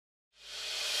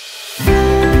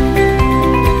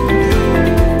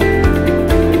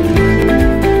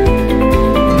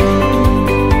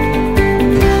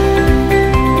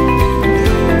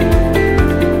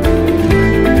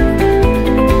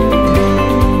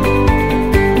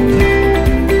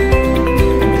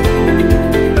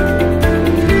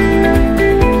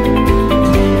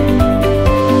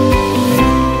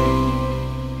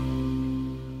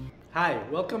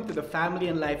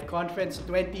since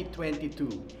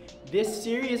 2022. This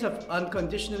series of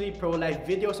unconditionally pro-life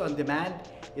videos on demand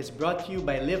is brought to you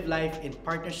by Live Life in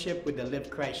partnership with the Live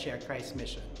Christ, Share Christ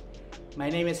mission. My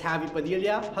name is Javi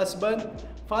Padilla, husband,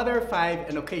 father of 5,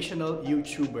 and occasional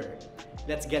YouTuber.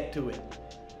 Let's get to it.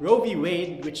 Roe V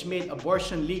Wade, which made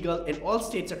abortion legal in all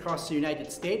states across the United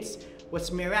States,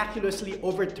 was miraculously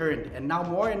overturned, and now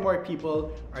more and more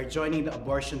people are joining the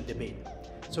abortion debate.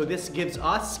 So this gives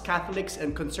us, Catholics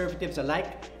and conservatives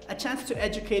alike, a chance to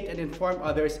educate and inform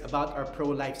others about our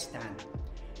pro-life stand.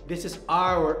 This is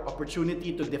our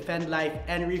opportunity to defend life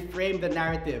and reframe the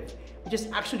narrative, which is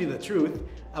actually the truth,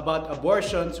 about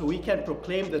abortion, so we can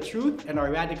proclaim the truth and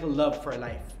our radical love for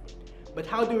life. But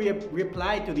how do we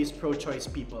reply to these pro-choice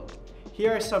people?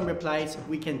 Here are some replies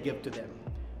we can give to them.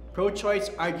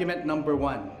 Pro-choice argument number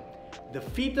 1. The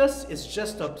fetus is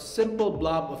just a simple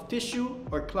blob of tissue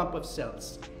or clump of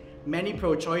cells. Many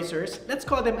pro-choicers, let's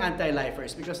call them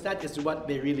anti-lifers because that is what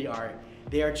they really are.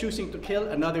 They are choosing to kill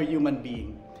another human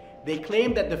being. They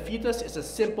claim that the fetus is a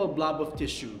simple blob of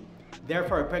tissue.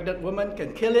 Therefore, a pregnant woman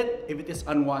can kill it if it is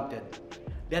unwanted.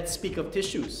 Let's speak of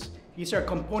tissues. These are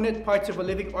component parts of a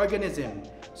living organism,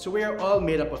 so we are all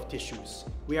made up of tissues.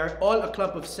 We are all a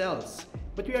clump of cells.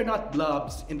 But we are not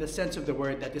blobs in the sense of the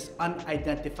word that is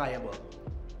unidentifiable.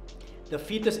 The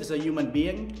fetus is a human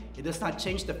being. It does not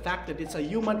change the fact that it's a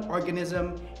human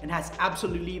organism and has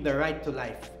absolutely the right to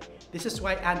life. This is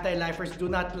why anti-lifers do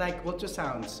not like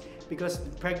ultrasounds, because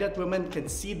pregnant women can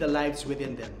see the lives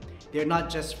within them. They're not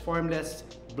just formless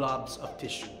blobs of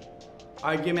tissue.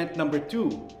 Argument number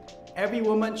 2. Every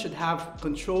woman should have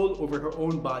control over her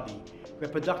own body.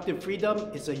 Reproductive freedom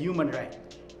is a human right.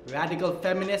 Radical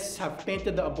feminists have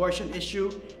painted the abortion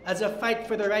issue as a fight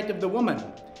for the right of the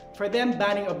woman. For them,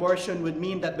 banning abortion would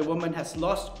mean that the woman has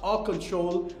lost all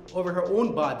control over her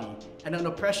own body and an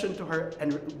oppression to her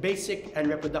basic and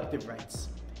reproductive rights.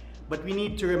 But we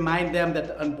need to remind them that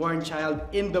the unborn child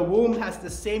in the womb has the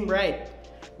same right.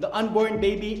 The unborn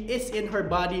baby is in her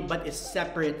body but is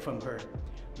separate from her.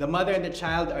 The mother and the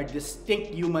child are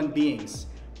distinct human beings.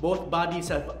 Both bodies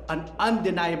have an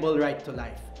undeniable right to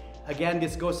life. Again,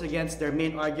 this goes against their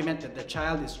main argument that the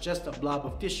child is just a blob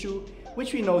of tissue,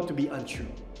 which we know to be untrue.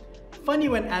 Funny,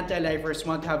 when anti-lifers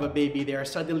want to have a baby, they are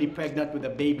suddenly pregnant with a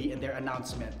baby in their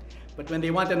announcement. But when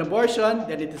they want an abortion,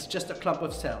 then it is just a clump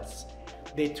of cells.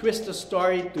 They twist the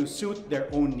story to suit their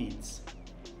own needs.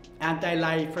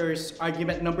 Anti-lifers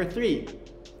argument number 3.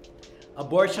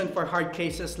 Abortion for hard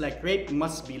cases like rape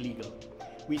must be legal.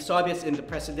 We saw this in the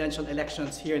presidential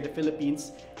elections here in the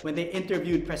Philippines when they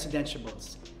interviewed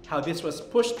presidentiables, how this was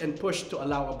pushed and pushed to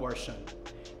allow abortion.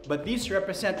 But these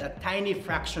represent a tiny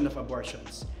fraction of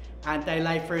abortions.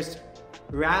 Anti-lifers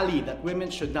rally that women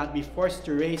should not be forced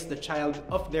to raise the child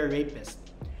of their rapist.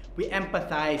 We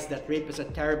empathize that rape is a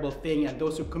terrible thing and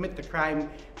those who commit the crime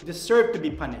deserve to be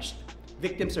punished.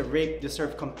 Victims of rape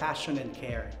deserve compassion and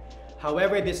care.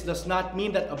 However, this does not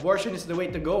mean that abortion is the way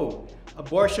to go.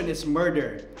 Abortion is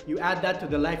murder. You add that to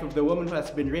the life of the woman who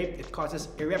has been raped, it causes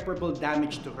irreparable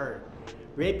damage to her.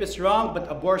 Rape is wrong,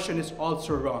 but abortion is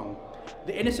also wrong.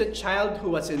 The innocent child who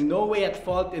was in no way at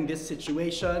fault in this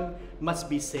situation must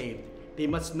be saved. They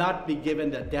must not be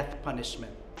given the death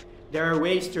punishment. There are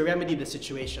ways to remedy the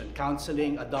situation: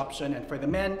 counseling, adoption, and for the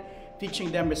men,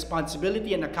 teaching them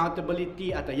responsibility and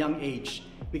accountability at a young age.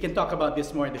 We can talk about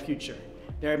this more in the future.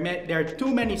 There are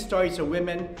too many stories of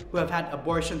women who have had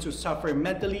abortions who suffer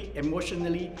mentally,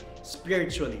 emotionally,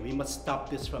 spiritually. We must stop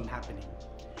this from happening.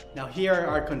 Now here are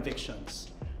our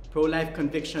convictions. Pro-life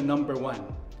conviction number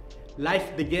 1.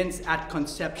 Life begins at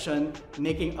conception,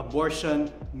 making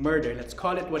abortion murder. Let's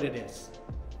call it what it is.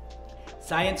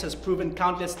 Science has proven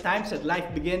countless times that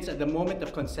life begins at the moment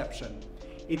of conception.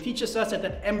 It teaches us that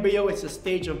an embryo is a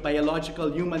stage of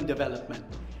biological human development.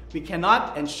 We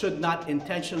cannot and should not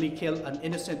intentionally kill an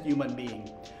innocent human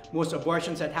being. Most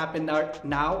abortions that happen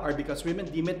now are because women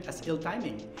deem it as ill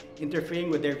timing, interfering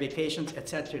with their vacations,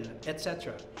 etc.,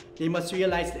 etc. They must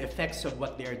realize the effects of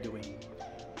what they are doing.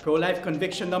 Pro-life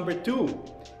conviction number 2.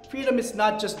 Freedom is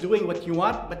not just doing what you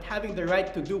want, but having the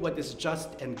right to do what is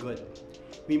just and good.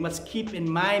 We must keep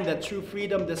in mind that true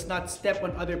freedom does not step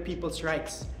on other people's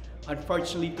rights.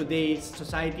 Unfortunately, today's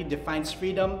society defines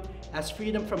freedom as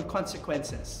freedom from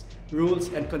consequences,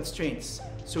 rules, and constraints,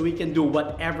 so we can do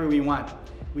whatever we want.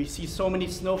 We see so many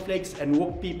snowflakes and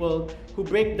woke people who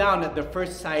break down at the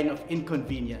first sign of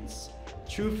inconvenience.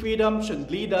 True freedom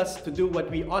should lead us to do what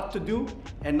we ought to do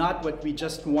and not what we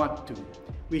just want to.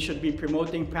 We should be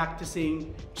promoting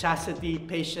practicing chastity,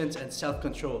 patience, and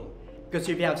self-control. Because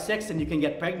if you have sex, then you can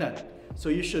get pregnant. So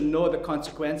you should know the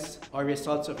consequence or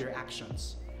results of your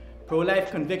actions.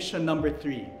 Pro-life conviction number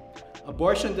 3.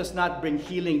 Abortion does not bring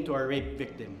healing to a rape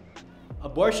victim.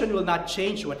 Abortion will not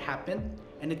change what happened,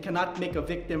 and it cannot make a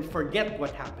victim forget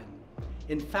what happened.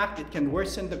 In fact, it can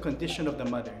worsen the condition of the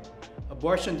mother.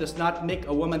 Abortion does not make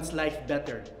a woman's life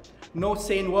better. No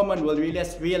sane woman will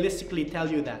realistically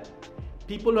tell you that.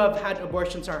 People who have had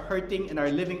abortions are hurting and are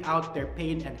living out their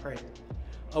pain and hurt.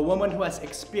 A woman who has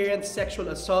experienced sexual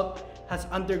assault has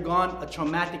undergone a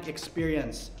traumatic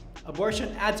experience.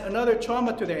 Abortion adds another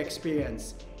trauma to their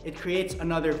experience. It creates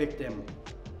another victim.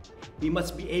 We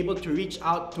must be able to reach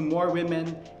out to more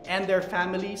women and their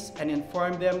families and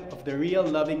inform them of the real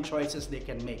loving choices they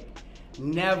can make.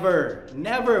 Never,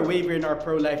 never waver in our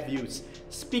pro-life views.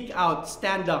 Speak out,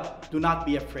 stand up, do not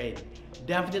be afraid.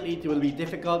 Definitely it will be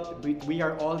difficult, but we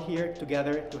are all here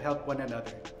together to help one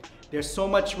another. There's so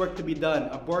much work to be done.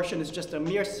 Abortion is just a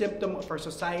mere symptom of our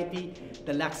society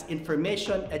that lacks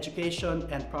information, education,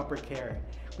 and proper care.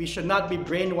 We should not be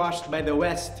brainwashed by the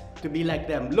West to be like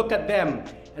them. Look at them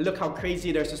and look how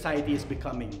crazy their society is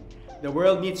becoming. The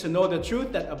world needs to know the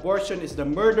truth that abortion is the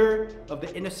murder of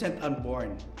the innocent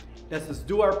unborn. Let us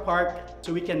do our part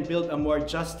so we can build a more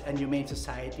just and humane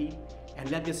society, and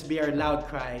let this be our loud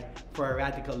cry for a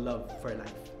radical love for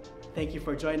life. Thank you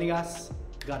for joining us.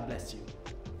 God bless you.